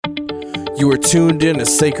You are tuned in to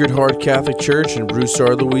Sacred Heart Catholic Church in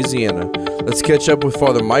Broussard, Louisiana. Let's catch up with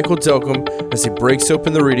Father Michael Delcom as he breaks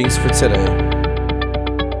open the readings for today.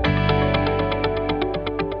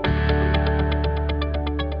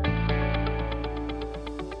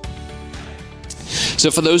 So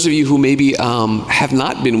for those of you who maybe have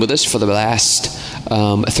not been with us for the last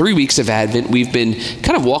 3 weeks of Advent, we've been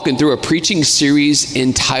kind of walking through a preaching series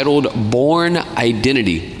entitled Born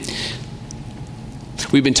Identity.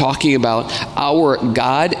 We've been talking about our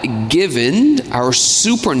God-given, our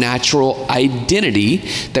supernatural identity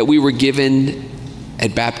that we were given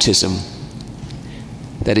at baptism,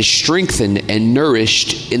 that is strengthened and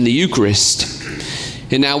nourished in the Eucharist.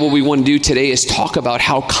 And now what we want to do today is talk about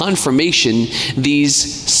how confirmation, these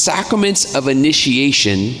sacraments of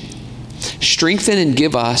initiation, strengthen and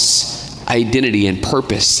give us identity and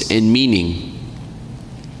purpose and meaning.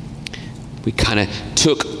 We kind of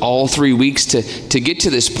took all 3 weeks to get to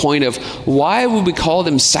this point of why would we call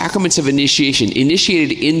them sacraments of initiation?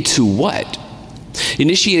 Initiated into what?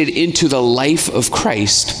 Initiated into the life of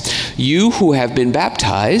Christ. You who have been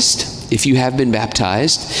baptized, if you have been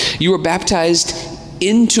baptized, you were baptized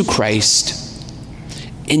into Christ.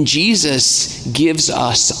 And Jesus gives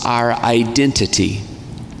us our identity.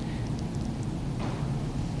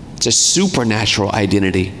 It's a supernatural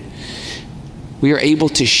identity. We are able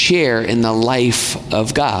to share in the life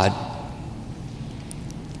of God.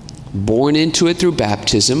 Born into it through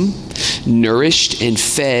baptism, nourished and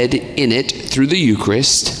fed in it through the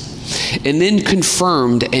Eucharist, and then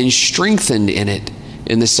confirmed and strengthened in it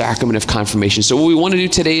in the sacrament of confirmation. So what we want to do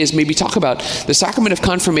today is maybe talk about the sacrament of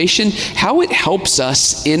confirmation, how it helps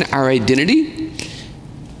us in our identity.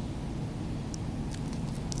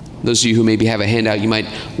 Those of you who maybe have a handout, you might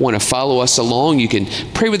want to follow us along. You can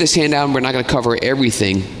pray with this handout, and we're not going to cover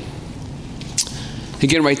everything.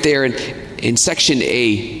 Again, right there in section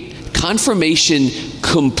A, confirmation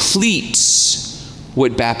completes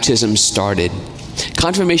what baptism started.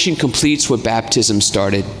 Confirmation completes what baptism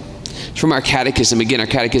started. It's from our catechism. Again, our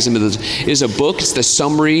catechism is a book. It's the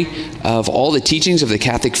summary of all the teachings of the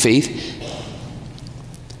Catholic faith.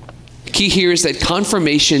 Key here is that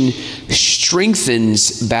confirmation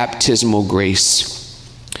strengthens baptismal grace.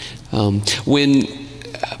 When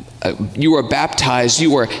you are baptized,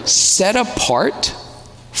 you are set apart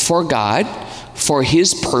for God, for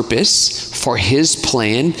His purpose, for His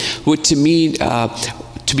plan. What to me,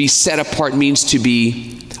 to be set apart means to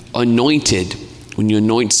be anointed. When you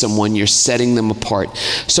anoint someone, you're setting them apart.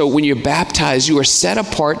 So when you're baptized, you are set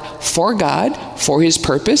apart for God, for His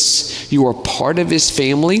purpose. You are part of His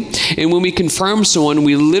family. And when we confirm someone,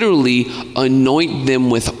 we literally anoint them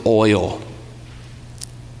with oil.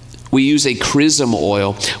 We use a chrism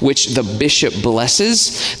oil, which the bishop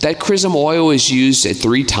blesses. That chrism oil is used at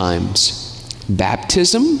 3 times.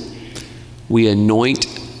 Baptism, we anoint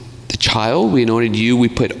the child. We anointed you. We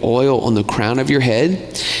put oil on the crown of your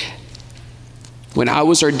head. When I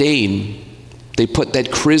was ordained, they put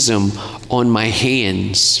that chrism on my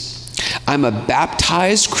hands. I'm a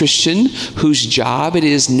baptized Christian whose job it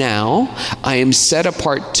is now. I am set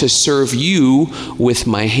apart to serve you with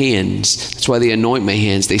my hands. That's why they anoint my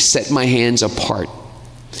hands. They set my hands apart.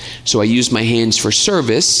 So I use my hands for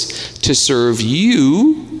service to serve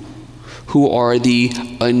you who are the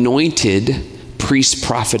anointed priest,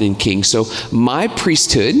 prophet, and king. So my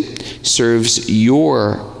priesthood serves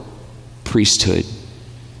your priesthood.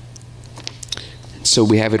 So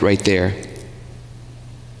we have it right there.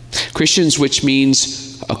 Christians, which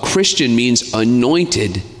means a Christian means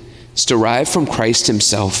anointed. It's derived from Christ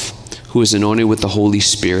Himself, who is anointed with the Holy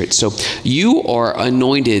Spirit. So you are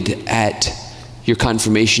anointed at your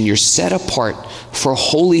confirmation. You're set apart for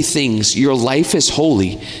holy things. Your life is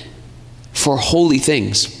holy for holy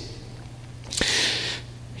things.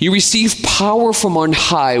 You receive power from on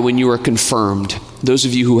high when you are confirmed. Those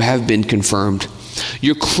of you who have been confirmed.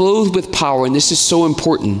 You're clothed with power, and this is so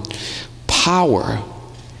important. Power.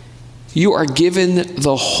 You are given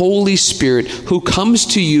the Holy Spirit who comes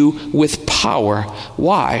to you with power.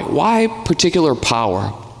 Why? Why particular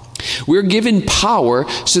power? We're given power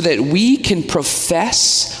so that we can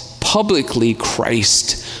profess publicly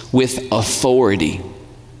Christ with authority.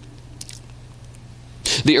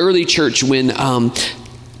 The early church, when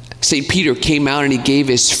St. Peter came out and he gave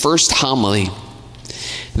his first homily,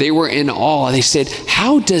 they were in awe. They said,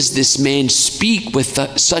 how does this man speak with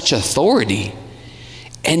such authority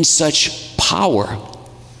and such power?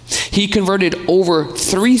 He converted over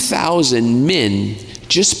 3,000 men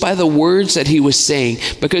just by the words that he was saying,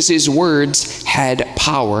 because his words had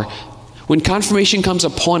power. When confirmation comes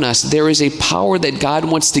upon us, there is a power that God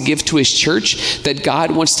wants to give to his church, that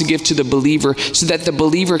God wants to give to the believer, so that the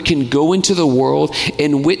believer can go into the world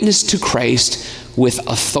and witness to Christ with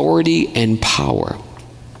authority and power.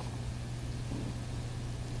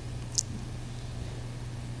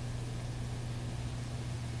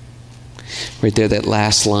 Right there, that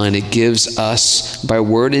last line, it gives us, by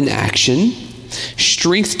word and action,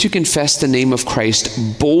 strength to confess the name of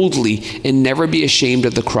Christ boldly and never be ashamed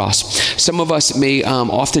of the cross. Some of us may,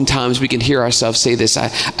 oftentimes we can hear ourselves say this,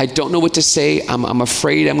 I don't know what to say, I'm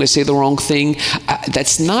afraid I'm going to say the wrong thing.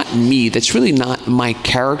 That's not me. That's really not my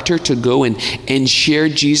character to go and share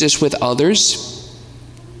Jesus with others.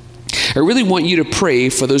 I really want you to pray,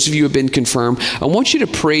 for those of you who have been confirmed, I want you to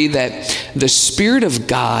pray that the Spirit of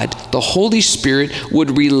God, the Holy Spirit,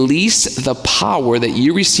 would release the power that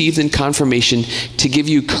you received in confirmation to give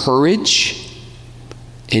you courage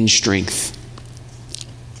and strength.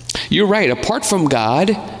 You're right, apart from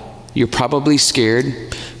God, you're probably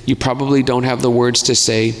scared. You probably don't have the words to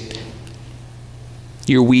say.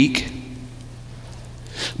 You're weak.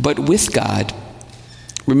 But with God,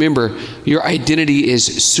 remember, your identity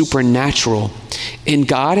is supernatural, and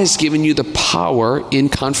God has given you the power in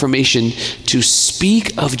confirmation to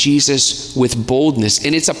speak of Jesus with boldness,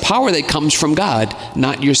 and it's a power that comes from God,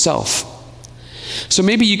 not yourself. So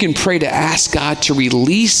maybe you can pray to ask God to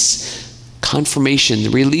release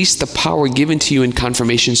confirmation, release the power given to you in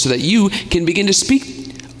confirmation, so that you can begin to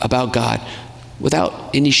speak about God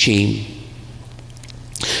without any shame.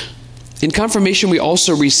 In confirmation, we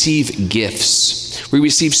also receive gifts. We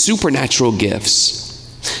receive supernatural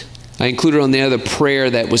gifts. I included on there the prayer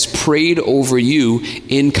that was prayed over you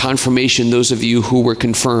in confirmation, those of you who were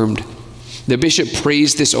confirmed. The bishop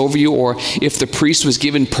prays this over you, or if the priest was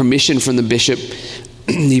given permission from the bishop,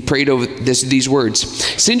 he prayed over these words.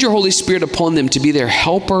 Send your Holy Spirit upon them to be their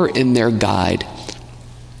helper and their guide.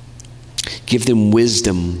 Give them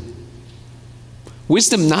wisdom.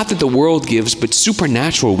 Wisdom not that the world gives, but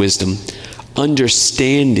supernatural wisdom,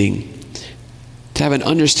 understanding. To have an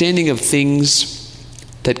understanding of things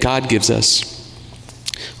that God gives us.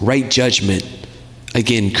 Right judgment.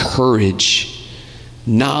 Again, courage,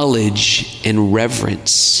 knowledge, and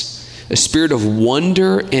reverence. A spirit of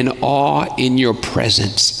wonder and awe in your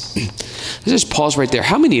presence. Let's just pause right there.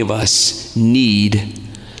 How many of us need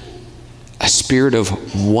a spirit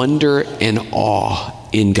of wonder and awe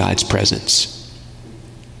in God's presence?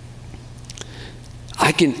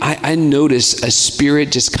 I notice a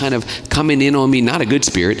spirit just kind of coming in on me, not a good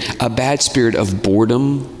spirit, a bad spirit of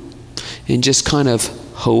boredom and just kind of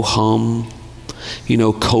ho-hum. You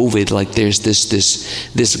know, COVID, like there's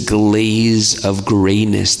this glaze of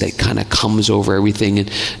grayness that kind of comes over everything,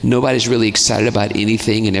 and nobody's really excited about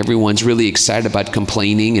anything, and everyone's really excited about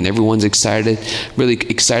complaining, and everyone's really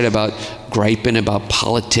excited about griping about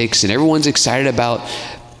politics, and everyone's excited about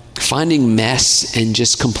finding mess and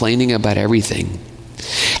just complaining about everything.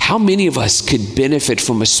 How many of us could benefit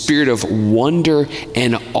from a spirit of wonder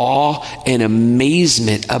and awe and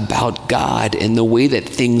amazement about God and the way that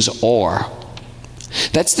things are?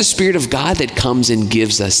 That's the Spirit of God that comes and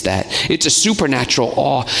gives us that. It's a supernatural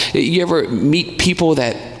awe. You ever meet people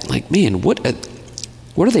that, like, man, what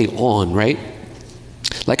are they on, right?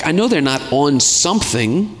 Like, I know they're not on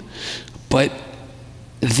something, but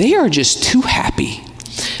they are just too happy.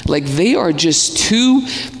 Like, they are just too...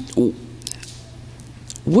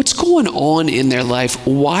 What's going on in their life?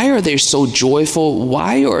 Why are they so joyful?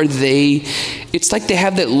 Why are they... It's like they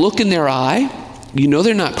have that look in their eye. You know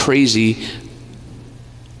they're not crazy,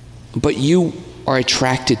 but you are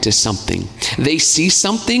attracted to something. They see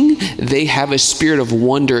something, they have a spirit of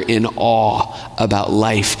wonder and awe about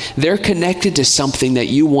life. They're connected to something that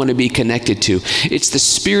you want to be connected to. It's the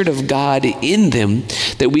Spirit of God in them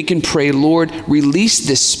that we can pray, Lord, release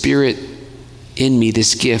this Spirit in me,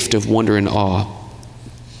 this gift of wonder and awe.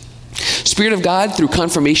 Spirit of God through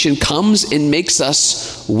confirmation comes and makes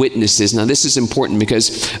us witnesses. Now this is important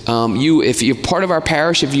because if you're part of our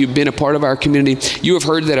parish, if you've been a part of our community, you have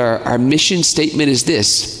heard that our mission statement is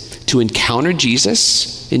this: to encounter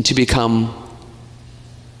Jesus and to become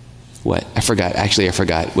what? I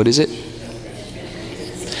forgot. What is it?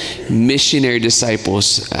 Missionary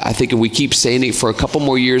disciples. I think if we keep saying it for a couple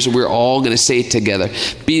more years, we're all going to say it together.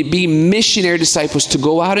 Be missionary disciples, to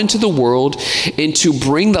go out into the world and to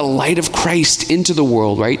bring the light of Christ into the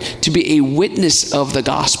world, right? To be a witness of the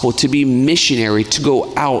gospel, to be missionary, to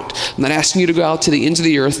go out. I'm not asking you to go out to the ends of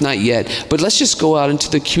the earth, not yet, but let's just go out into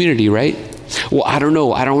the community, right? Well, I don't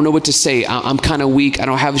know what to say. I'm kind of weak. I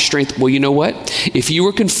don't have the strength. Well, you know what? If you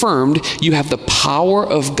were confirmed, you have the power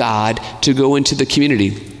of God to go into the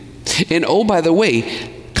community. And oh, by the way,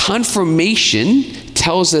 Confirmation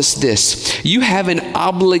tells us this: you have an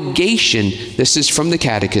obligation. This is from the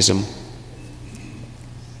Catechism.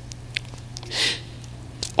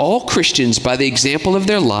 All Christians, by the example of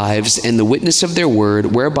their lives and the witness of their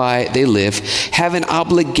word whereby they live, have an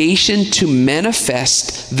obligation to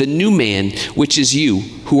manifest the new man, which is you,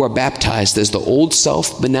 who are baptized. There's the old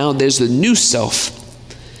self, but now there's the new self.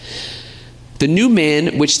 The new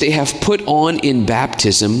man which they have put on in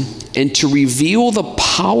baptism, and to reveal the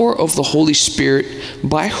power of the Holy Spirit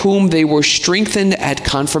by whom they were strengthened at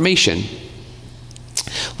confirmation.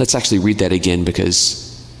 Let's actually read that again,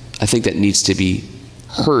 because I think that needs to be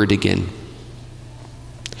heard again.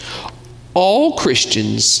 All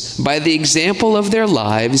Christians, by the example of their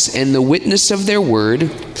lives and the witness of their word,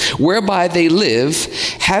 whereby they live,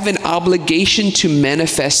 have an obligation to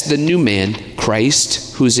manifest the new man,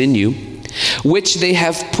 Christ, who's in you, which they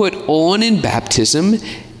have put on in baptism,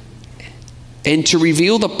 and to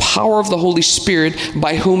reveal the power of the Holy Spirit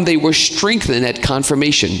by whom they were strengthened at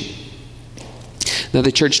confirmation. Now,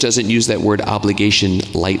 the church doesn't use that word obligation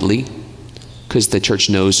lightly, because the church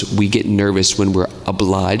knows we get nervous when we're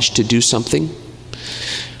obliged to do something.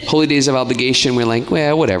 Holy days of obligation, we're like,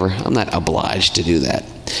 well, whatever, I'm not obliged to do that.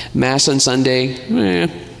 Mass on Sunday,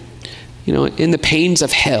 in the pains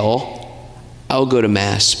of hell, I'll go to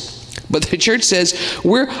Mass. But the church says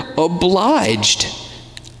we're obliged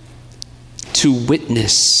to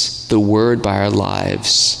witness the word by our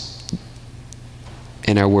lives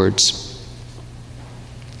and our words.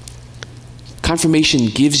 Confirmation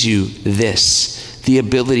gives you this, the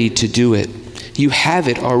ability to do it. You have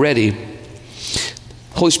it already.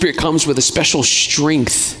 Holy Spirit comes with a special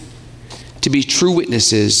strength to be true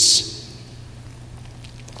witnesses.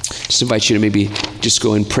 Just invite you to maybe just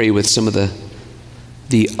go and pray with some of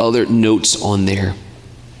the other notes on there.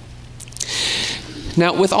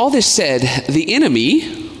 Now, with all this said, the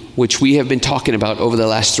enemy, which we have been talking about over the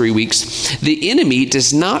last 3 weeks, the enemy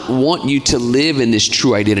does not want you to live in this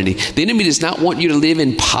true identity. The enemy does not want you to live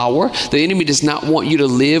in power. The enemy does not want you to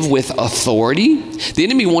live with authority. The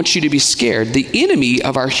enemy wants you to be scared. The enemy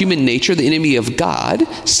of our human nature, the enemy of God,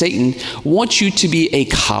 Satan, wants you to be a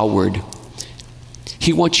coward.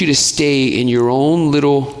 He wants you to stay in your own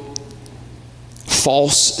little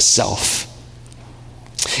false self.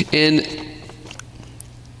 And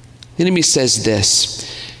the enemy says this: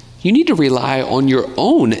 you need to rely on your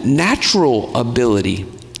own natural ability.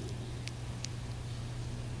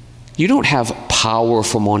 You don't have power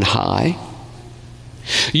from on high.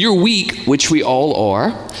 You're weak, which we all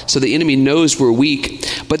are. So the enemy knows we're weak.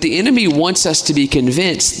 But the enemy wants us to be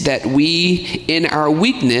convinced that we, in our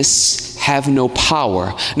weakness, have no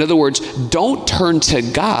power. In other words, don't turn to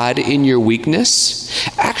God in your weakness.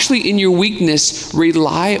 Actually, in your weakness,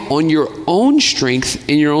 rely on your own strength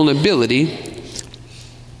and your own ability,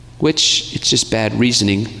 which it's just bad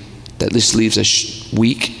reasoning that this leaves us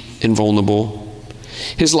weak and vulnerable.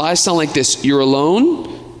 His lies sound like this: you're alone.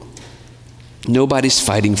 Nobody's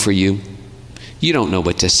fighting for you. You don't know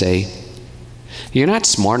what to say. You're not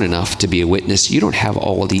smart enough to be a witness. You don't have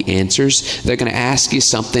all the answers. They're going to ask you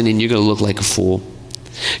something and you're going to look like a fool.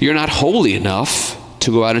 You're not holy enough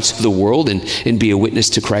to go out into the world and be a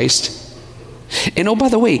witness to Christ. And oh, by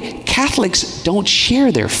the way, Catholics don't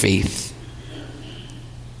share their faith.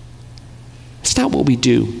 It's not what we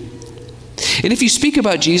do. And if you speak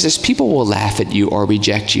about Jesus, people will laugh at you or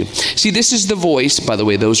reject you. See, this is the voice. By the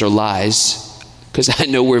way, those are lies, because I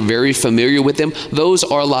know we're very familiar with them. Those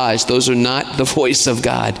are lies. Those are not the voice of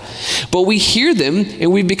God. But we hear them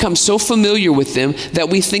and we become so familiar with them that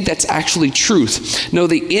we think that's actually truth. No,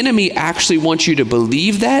 the enemy actually wants you to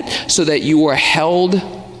believe that so that you are held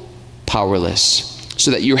powerless,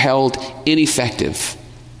 so that you're held ineffective,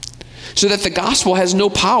 so that the gospel has no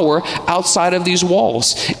power outside of these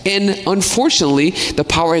walls. And unfortunately, the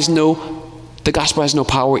gospel has no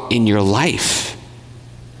power in your life.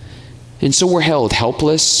 And so we're held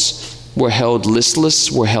helpless, we're held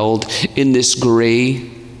listless, we're held in this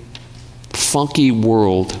gray, funky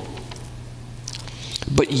world.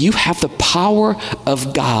 But you have the power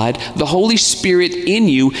of God, the Holy Spirit in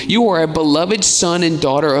you. You are a beloved son and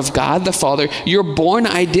daughter of God the Father. Your born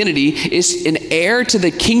identity is an heir to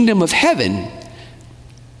the kingdom of heaven.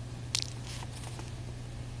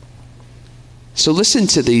 So listen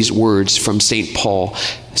to these words from St. Paul.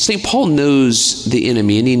 St. Paul knows the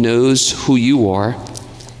enemy and he knows who you are.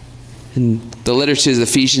 In the letter to the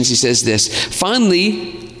Ephesians, he says this: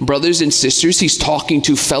 finally, brothers and sisters, he's talking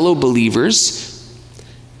to fellow believers,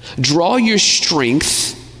 draw your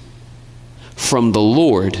strength from the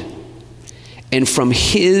Lord and from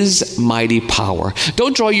his mighty power.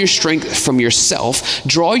 Don't draw your strength from yourself.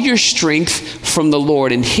 Draw your strength from the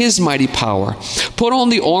Lord and his mighty power. Put on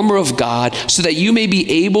the armor of God so that you may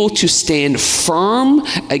be able to stand firm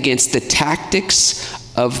against the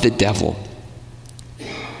tactics of the devil.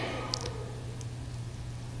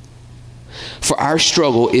 For our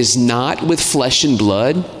struggle is not with flesh and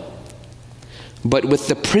blood, but with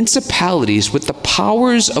the principalities, with the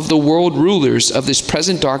powers of the world rulers of this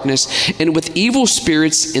present darkness, and with evil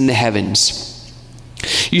spirits in the heavens.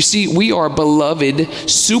 You see, we are beloved,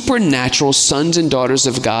 supernatural sons and daughters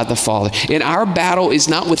of God the Father. And our battle is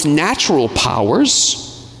not with natural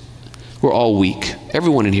powers. We're all weak.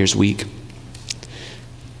 Everyone in here is weak.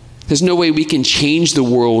 There's no way we can change the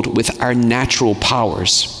world with our natural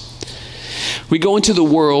powers. We go into the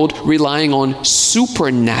world relying on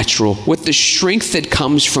supernatural, with the strength that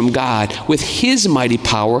comes from God, with his mighty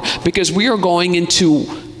power, because we are going into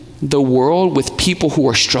the world with people who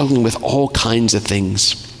are struggling with all kinds of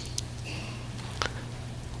things.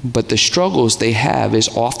 But the struggles they have is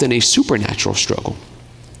often a supernatural struggle.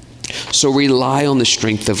 So rely on the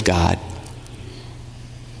strength of God.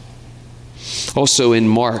 Also in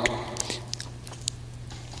Mark,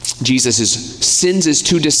 Jesus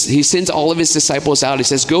sends all of his disciples out. He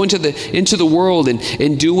says, go into the world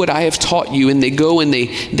and do what I have taught you. And they go and they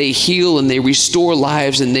heal and they restore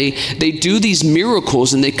lives and they do these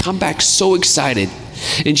miracles and they come back so excited.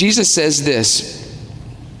 And Jesus says this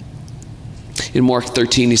in Mark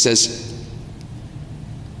 13, he says,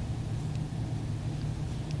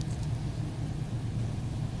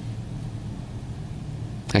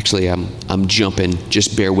 actually, I'm jumping.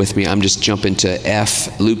 Just bear with me. I'm just jumping to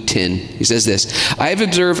Luke 10. He says this, I have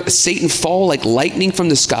observed Satan fall like lightning from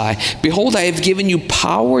the sky. Behold, I have given you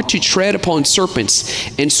power to tread upon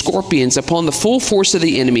serpents and scorpions, upon the full force of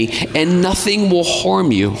the enemy, and nothing will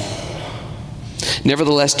harm you.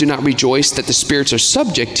 Nevertheless, do not rejoice that the spirits are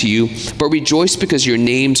subject to you, but rejoice because your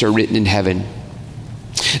names are written in heaven.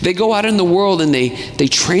 They go out in the world and they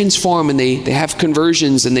transform and they have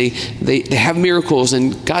conversions and they have miracles,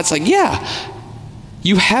 and God's like, yeah,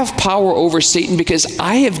 you have power over Satan because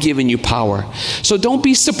I have given you power. So don't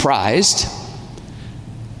be surprised,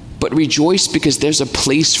 but rejoice because there's a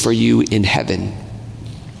place for you in heaven.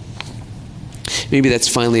 Maybe that's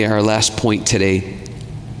finally our last point today.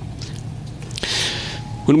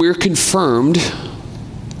 When we're confirmed,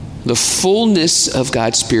 the fullness of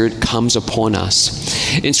God's Spirit comes upon us.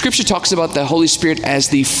 And Scripture talks about the Holy Spirit as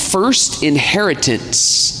the first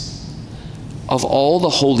inheritance of all the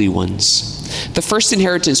holy ones. The first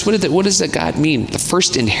inheritance, what does that God mean? The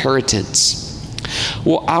first inheritance.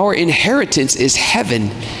 Well, our inheritance is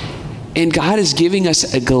heaven, and God is giving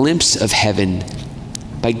us a glimpse of heaven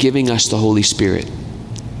by giving us the Holy Spirit.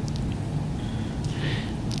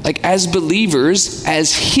 Like, as believers,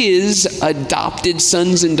 as his adopted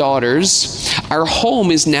sons and daughters, our home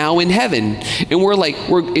is now in heaven. And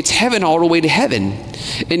it's heaven all the way to heaven.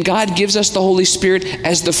 And God gives us the Holy Spirit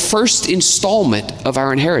as the first installment of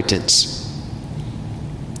our inheritance.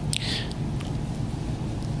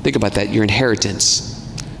 Think about that, your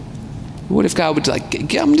inheritance. What if God would like,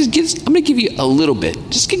 I'm going to give you a little bit.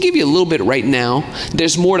 Just going to give you a little bit right now.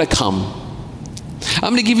 There's more to come.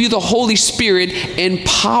 I'm going to give you the Holy Spirit and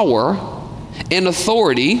power and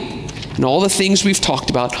authority and all the things we've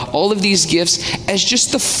talked about, all of these gifts as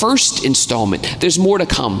just the first installment. There's more to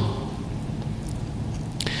come.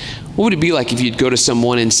 What would it be like if you'd go to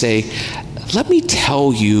someone and say, let me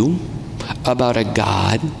tell you about a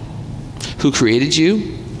God who created you,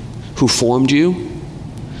 who formed you,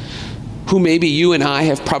 who maybe you and I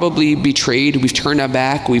have probably betrayed. We've turned our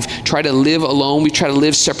back. We've tried to live alone. We've tried to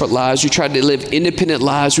live separate lives. We've tried to live independent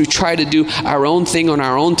lives. We've tried to do our own thing on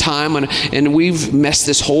our own time, and we've messed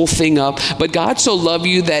this whole thing up. But God so loved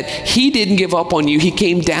you that he didn't give up on you. He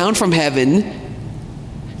came down from heaven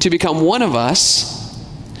to become one of us,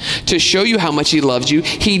 to show you how much he loved you.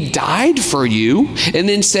 He died for you, and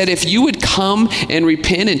then said if you would come and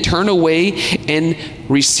repent and turn away and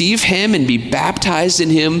receive him and be baptized in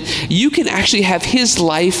him, you can actually have his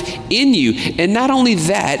life in you. And not only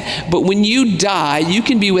that, but when you die, you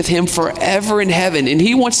can be with him forever in heaven. And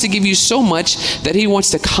he wants to give you so much that he wants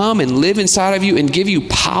to come and live inside of you and give you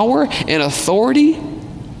power and authority.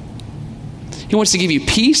 He wants to give you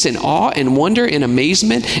peace and awe and wonder and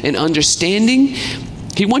amazement and understanding.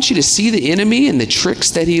 He wants you to see the enemy and the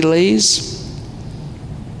tricks that he lays.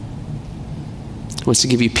 He wants to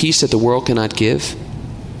give you peace that the world cannot give.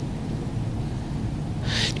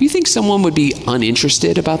 Do you think someone would be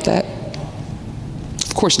uninterested about that?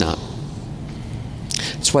 Of course not.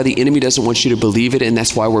 That's why the enemy doesn't want you to believe it, and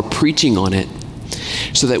that's why we're preaching on it.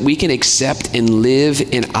 so that we can accept and live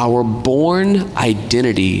in our born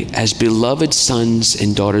identity as beloved sons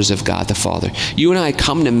and daughters of God the Father. You and I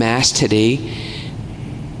come to Mass today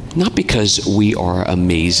not because we are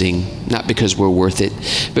amazing, not because we're worth it,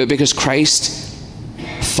 but because Christ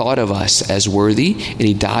thought of us as worthy and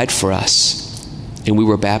he died for us and we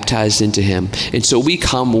were baptized into him. And so we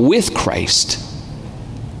come with Christ,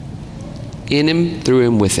 in him, through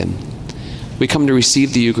him, with him. We come to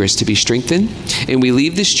receive the Eucharist, to be strengthened, and we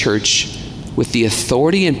leave this church with the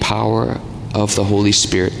authority and power of the Holy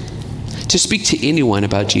Spirit to speak to anyone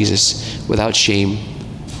about Jesus without shame,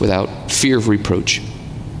 without fear of reproach.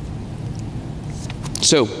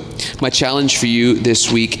 So, my challenge for you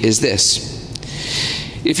this week is this.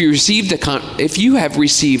 If you have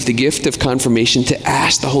received the gift of confirmation, to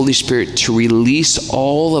ask the Holy Spirit to release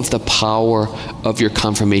all of the power of your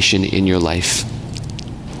confirmation in your life.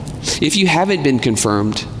 If you haven't been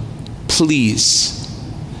confirmed, please,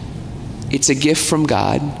 it's a gift from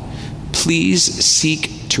God. Please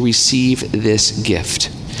seek to receive this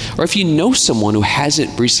gift. Or if you know someone who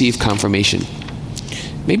hasn't received confirmation,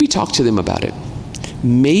 maybe talk to them about it.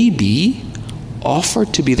 Maybe offer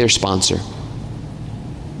to be their sponsor.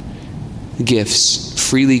 Gifts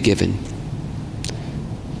freely given.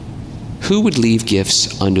 Who would leave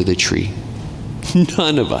gifts under the tree?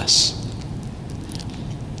 None of us.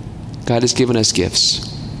 God has given us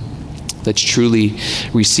gifts. Let's truly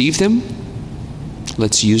receive them.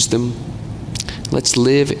 Let's use them. Let's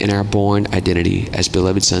live in our born identity as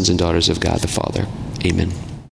beloved sons and daughters of God the Father. Amen.